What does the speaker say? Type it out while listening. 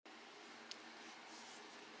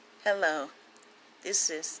Hello,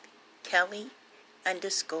 this is Kelly_Renee.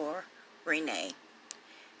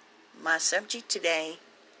 My subject today,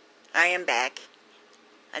 I am back.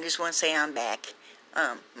 I just want to say I'm back.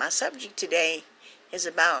 My subject today is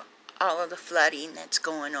about all of the flooding that's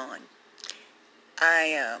going on.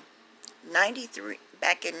 Back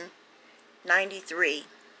in 93,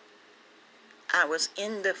 I was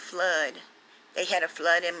in the flood. They had a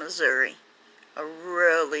flood in Missouri, a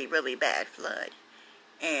really, really bad flood.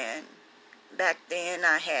 And back then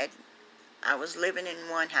I was living in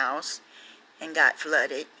one house and got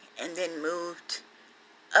flooded, and then moved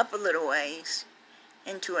up a little ways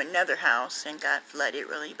into another house and got flooded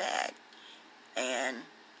really bad. And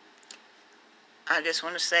I just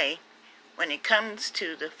want to say, when it comes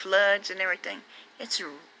to the floods and everything, it's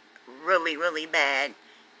really, really bad,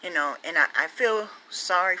 and I feel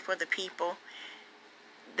sorry for the people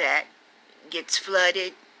that gets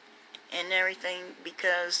flooded and everything,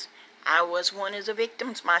 because I was one of the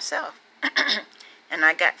victims myself. And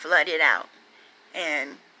I got flooded out,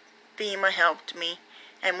 and FEMA helped me.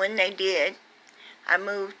 And when they did, I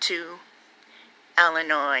moved to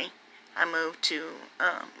Illinois. I moved to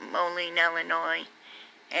Moline, Illinois.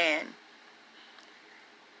 And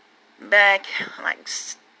back like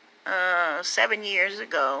 7 years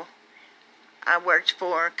ago, I worked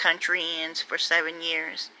for Country Inns for 7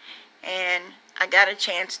 years. And I got a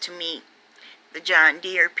chance to meet the John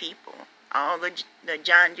Deere people. All the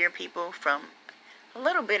John Deere people from a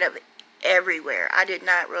little bit of everywhere. I did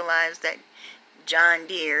not realize that John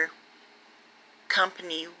Deere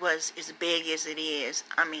company was as big as it is.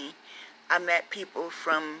 I mean, I met people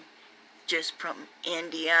from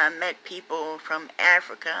India. I met people from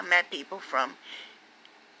Africa. I met people from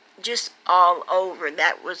just all over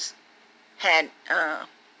that had a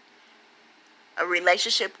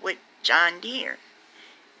relationship with John Deere.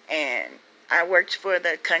 And I worked for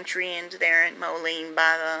the Country Inns there in Moline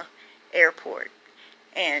by the airport.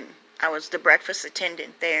 And I was the breakfast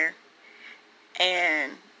attendant there.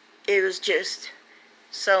 And it was just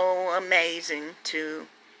so amazing to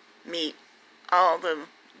meet all the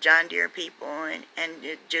John Deere people. And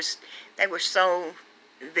they were so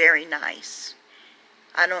very nice.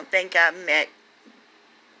 I don't think I met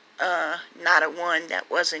not a one that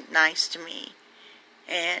wasn't nice to me.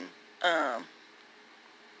 And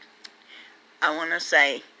I want to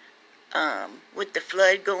say, with the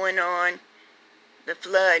flood going on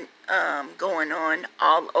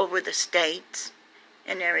all over the states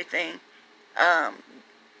and everything,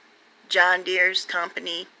 John Deere's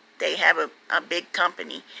company, they have a big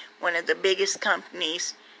company. One of the biggest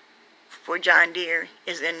companies for John Deere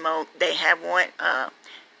is they have one an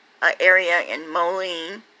area in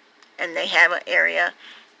Moline, and they have an area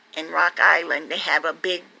in Rock Island. They have a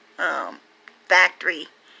big factory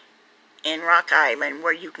in Rock Island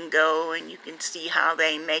where you can go and you can see how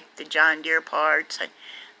they make the John Deere parts, and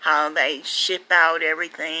how they ship out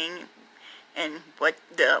everything, and what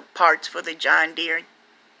the parts for the John Deere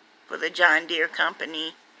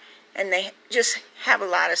company. And they just have a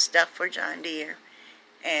lot of stuff for John Deere.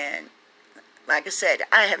 And like I said,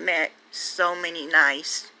 I have met so many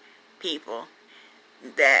nice people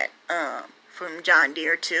that from John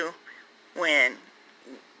Deere too. When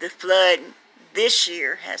the flood this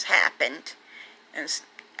year has happened, and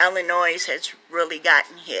Illinois has really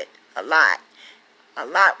gotten hit a lot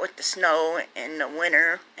with the snow in the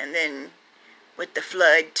winter, and then with the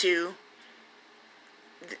flood too.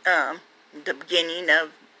 The beginning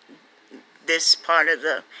of this part of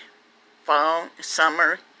the fall,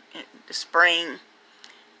 summer, the spring,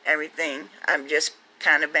 everything. I've just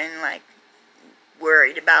kind of been like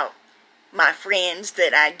worried about my friends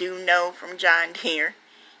that I do know from John Deere,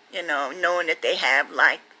 knowing that they have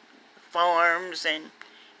like farms and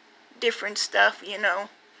different stuff,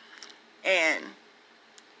 and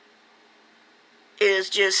it is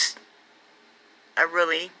just a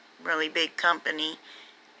really, really big company,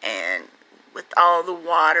 and with all the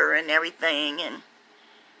water and everything, and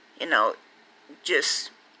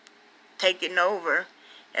just taking over,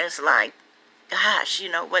 it's like, gosh,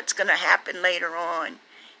 what's going to happen later on,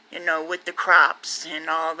 with the crops and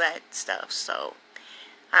all that stuff. So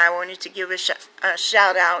I wanted to give a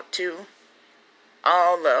shout out to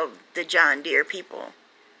all of the John Deere people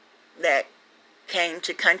that came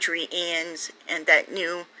to Country Inns and that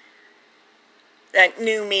knew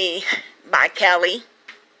me by Kelly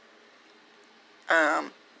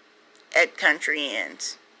at Country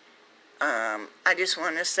Inns. I just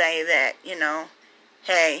want to say that,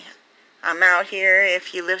 hey, I'm out here.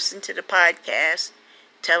 If you listen to the podcast,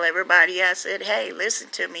 tell everybody I said, hey, listen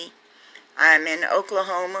to me. I'm in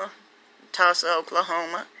Oklahoma, Tulsa,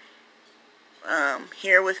 Oklahoma,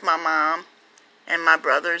 here with my mom and my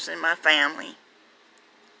brothers and my family.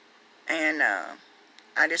 And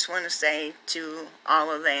I just want to say to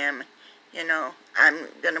all of them, I'm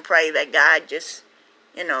going to pray that God just,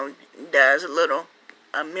 does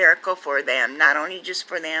a miracle for them, not only just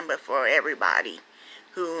for them, but for everybody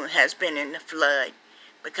who has been in the flood,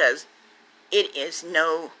 because it is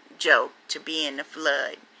no joke to be in the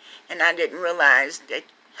flood. And I didn't realize that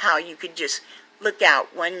how you could just look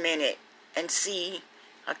out 1 minute and see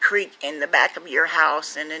a creek in the back of your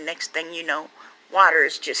house, and the next thing you know, water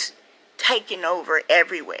is just taking over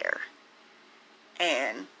everywhere.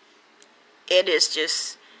 And it is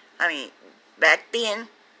just, back then,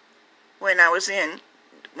 when I was in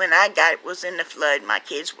the flood, my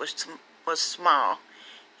kids was small,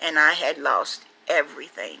 and I had lost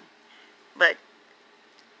everything. But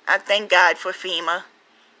I thank God for FEMA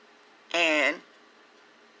and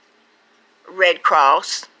Red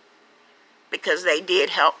Cross, because they did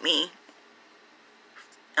help me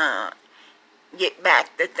get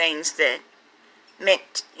back the things that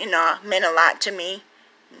meant a lot to me.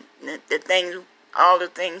 All the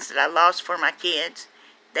things that I lost for my kids,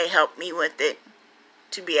 they helped me with it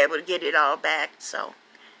to be able to get it all back. So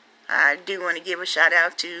I do want to give a shout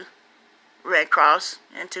out to Red Cross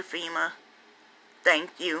and to FEMA.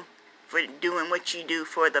 Thank you for doing what you do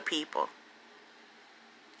for the people.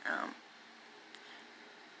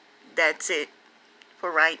 That's it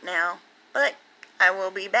for right now, but I will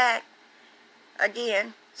be back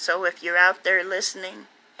again. So if you're out there listening,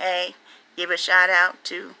 hey, give a shout out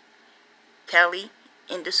to Kelly_Renee.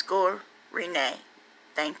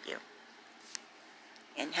 Thank you.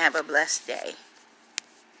 And have a blessed day.